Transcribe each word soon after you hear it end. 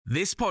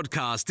This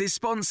podcast is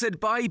sponsored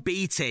by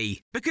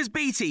BT, because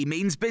BT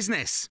means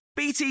business.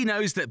 BT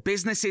knows that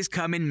businesses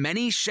come in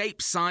many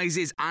shapes,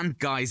 sizes and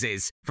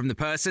guises, from the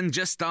person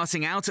just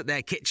starting out at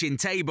their kitchen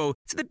table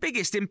to the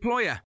biggest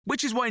employer,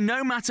 which is why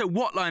no matter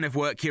what line of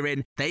work you're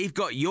in, they've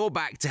got your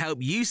back to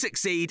help you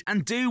succeed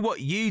and do what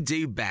you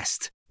do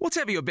best.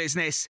 Whatever your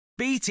business,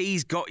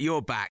 BT's got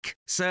your back.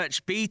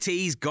 Search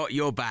BT's got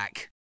your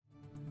back.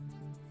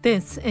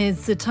 This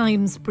is the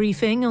Times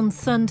briefing on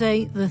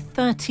Sunday, the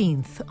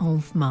 13th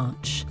of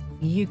March.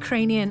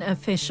 Ukrainian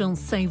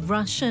officials say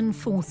Russian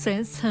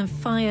forces have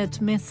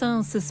fired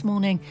missiles this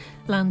morning,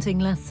 landing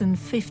less than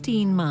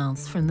 15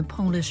 miles from the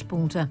Polish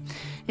border.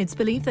 It's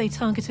believed they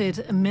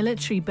targeted a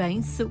military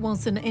base that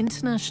was an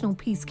international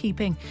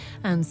peacekeeping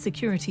and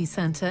security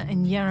centre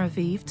in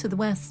Yaroviv to the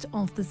west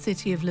of the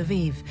city of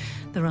Lviv.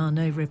 There are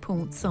no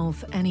reports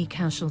of any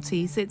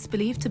casualties. It's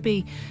believed to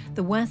be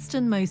the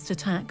westernmost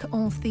attack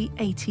of the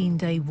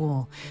 18-day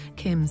war.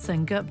 Kim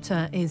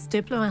Sengupta is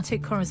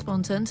diplomatic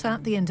correspondent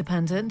at The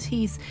Independent.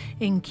 He's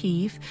in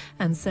Kyiv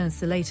and says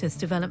the latest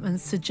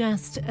developments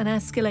suggest an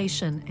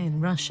escalation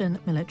in Russian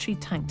military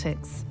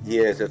tactics.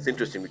 Yes, that's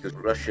interesting because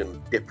Russian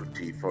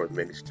Deputy Foreign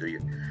Minister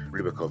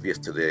Rybakov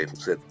yesterday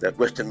said that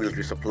Western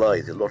military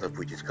supplies, a lot of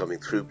which is coming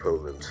through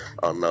Poland,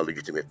 are now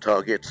legitimate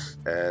targets,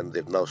 and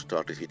they've now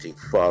started hitting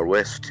far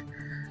west,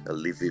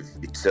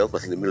 Lviv itself, I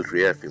think the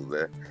military airfield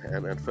there,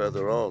 and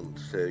further on.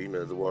 So,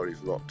 the war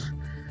is not,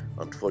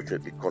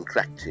 unfortunately,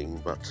 contracting,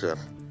 but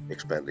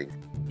expanding.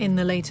 In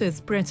the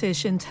latest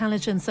British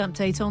intelligence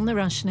update on the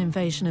Russian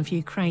invasion of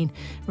Ukraine,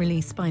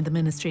 released by the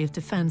Ministry of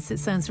Defence, it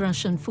says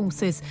Russian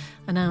forces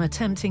are now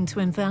attempting to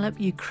envelop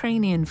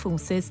Ukrainian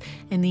forces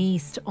in the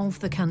east of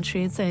the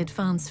country as they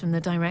advance from the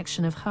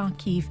direction of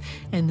Kharkiv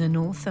in the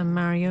north and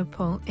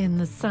Mariupol in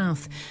the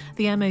south.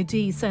 The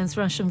MOD says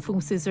Russian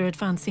forces are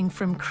advancing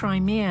from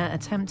Crimea,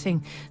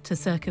 attempting to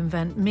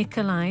circumvent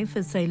Mykolaiv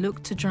as they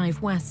look to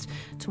drive west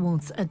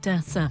towards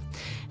Odessa.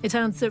 It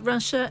adds that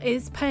Russia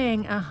is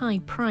paying a high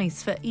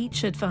price for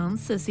each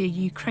advance as the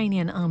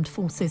Ukrainian armed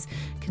forces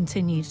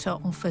continue to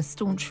offer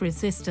staunch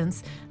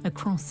resistance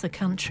across the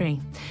country.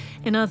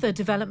 In other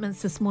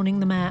developments this morning,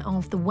 the mayor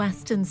of the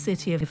western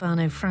city of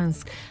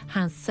Ivano-Frankovsk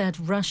has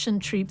said Russian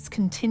troops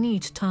continue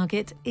to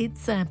target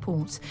its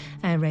airport.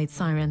 Air raid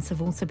sirens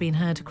have also been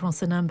heard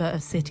across a number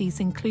of cities,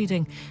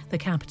 including the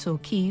capital,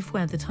 Kyiv,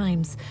 where the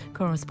Times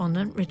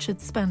correspondent Richard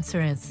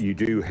Spencer is. You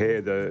do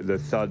hear the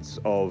thuds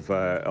of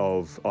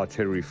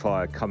artillery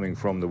fire coming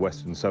from the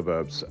western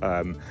suburbs.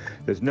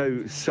 There's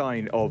no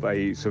sign of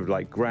a sort of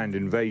like grand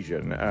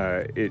invasion.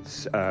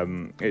 It's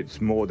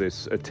more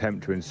this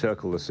attempt to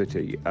encircle the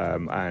city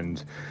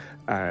and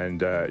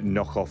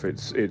knock off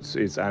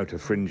its outer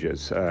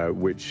fringes,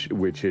 which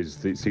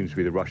seems to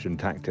be the Russian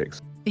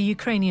tactics. The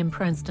Ukrainian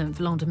President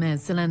Volodymyr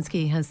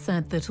Zelensky has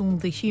said that all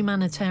the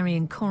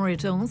humanitarian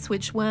corridors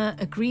which were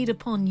agreed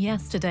upon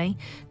yesterday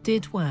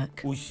did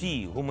work.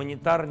 Усі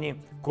гуманітарні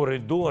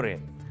коридори.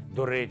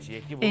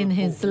 In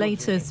his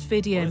latest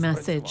video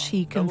message,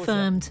 he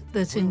confirmed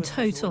that in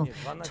total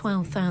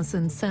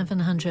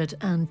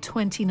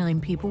 12,729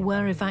 people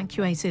were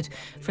evacuated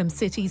from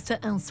cities to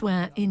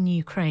elsewhere in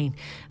Ukraine.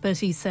 But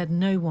he said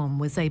no one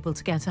was able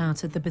to get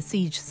out of the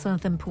besieged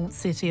southern port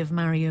city of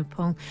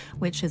Mariupol,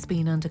 which has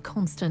been under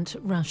constant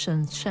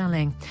Russian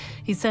shelling.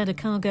 He said a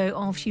cargo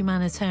of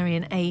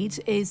humanitarian aid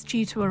is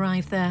due to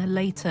arrive there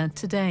later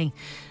today.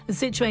 The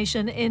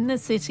situation in the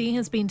city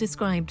has been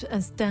described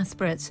as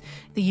desperate.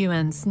 The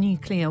UN's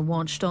nuclear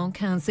watchdog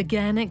has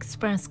again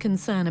expressed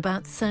concern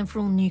about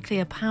several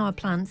nuclear power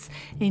plants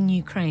in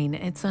Ukraine.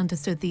 It's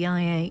understood the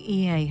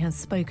IAEA has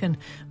spoken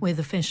with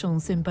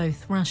officials in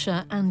both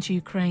Russia and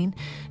Ukraine.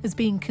 There's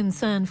been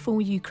concern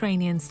for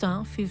Ukrainian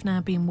staff who've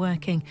now been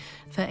working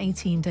for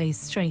 18 days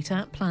straight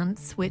at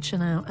plants which are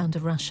now under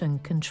Russian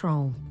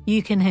control.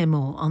 You can hear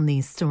more on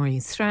these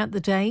stories throughout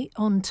the day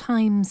on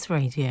Times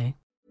Radio.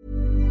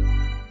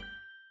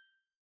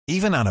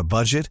 Even on a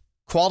budget,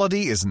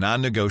 quality is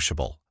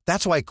non-negotiable.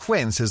 That's why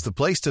Quince is the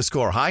place to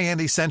score high-end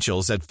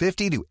essentials at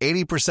 50 to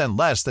 80%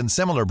 less than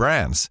similar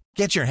brands.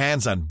 Get your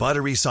hands on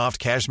buttery soft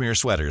cashmere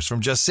sweaters from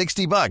just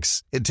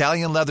 $60,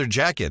 Italian leather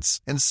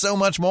jackets, and so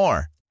much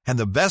more. And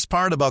the best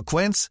part about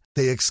Quince,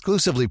 they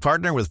exclusively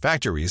partner with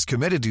factories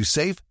committed to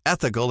safe,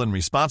 ethical, and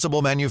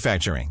responsible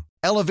manufacturing.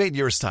 Elevate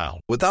your style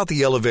without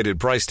the elevated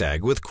price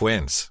tag with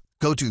Quince.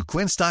 Go to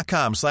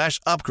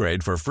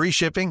quince.com/upgrade for free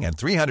shipping and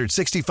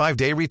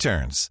 365-day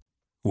returns.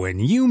 When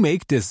you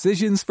make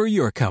decisions for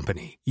your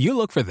company, you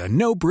look for the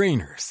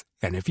no-brainers.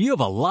 And if you have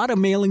a lot of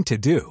mailing to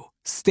do,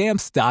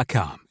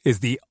 Stamps.com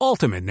is the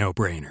ultimate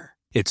no-brainer.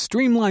 It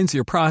streamlines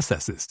your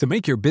processes to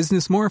make your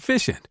business more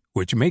efficient,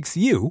 which makes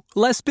you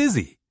less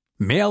busy.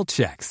 Mail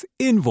checks,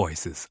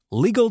 invoices,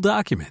 legal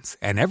documents,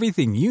 and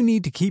everything you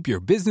need to keep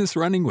your business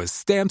running with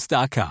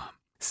Stamps.com.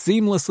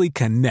 Seamlessly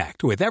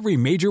connect with every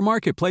major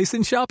marketplace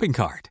and shopping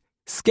cart.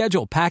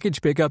 Schedule package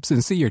pickups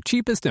and see your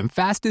cheapest and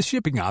fastest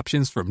shipping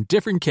options from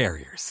different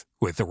carriers.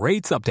 With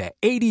rates up to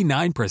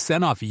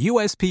 89% off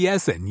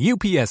USPS and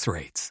UPS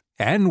rates.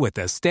 And with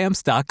the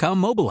Stamps.com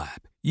mobile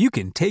app, you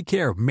can take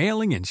care of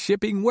mailing and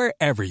shipping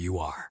wherever you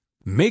are.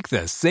 Make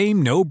the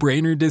same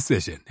no-brainer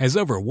decision as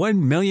over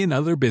 1 million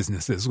other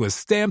businesses with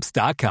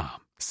Stamps.com.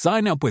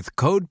 Sign up with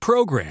code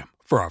PROGRAM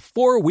for a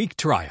 4-week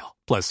trial,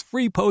 plus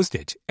free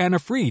postage and a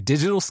free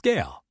digital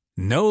scale.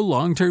 No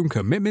long-term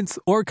commitments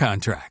or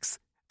contracts.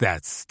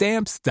 That's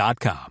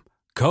Stamps.com.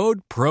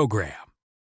 Code PROGRAM.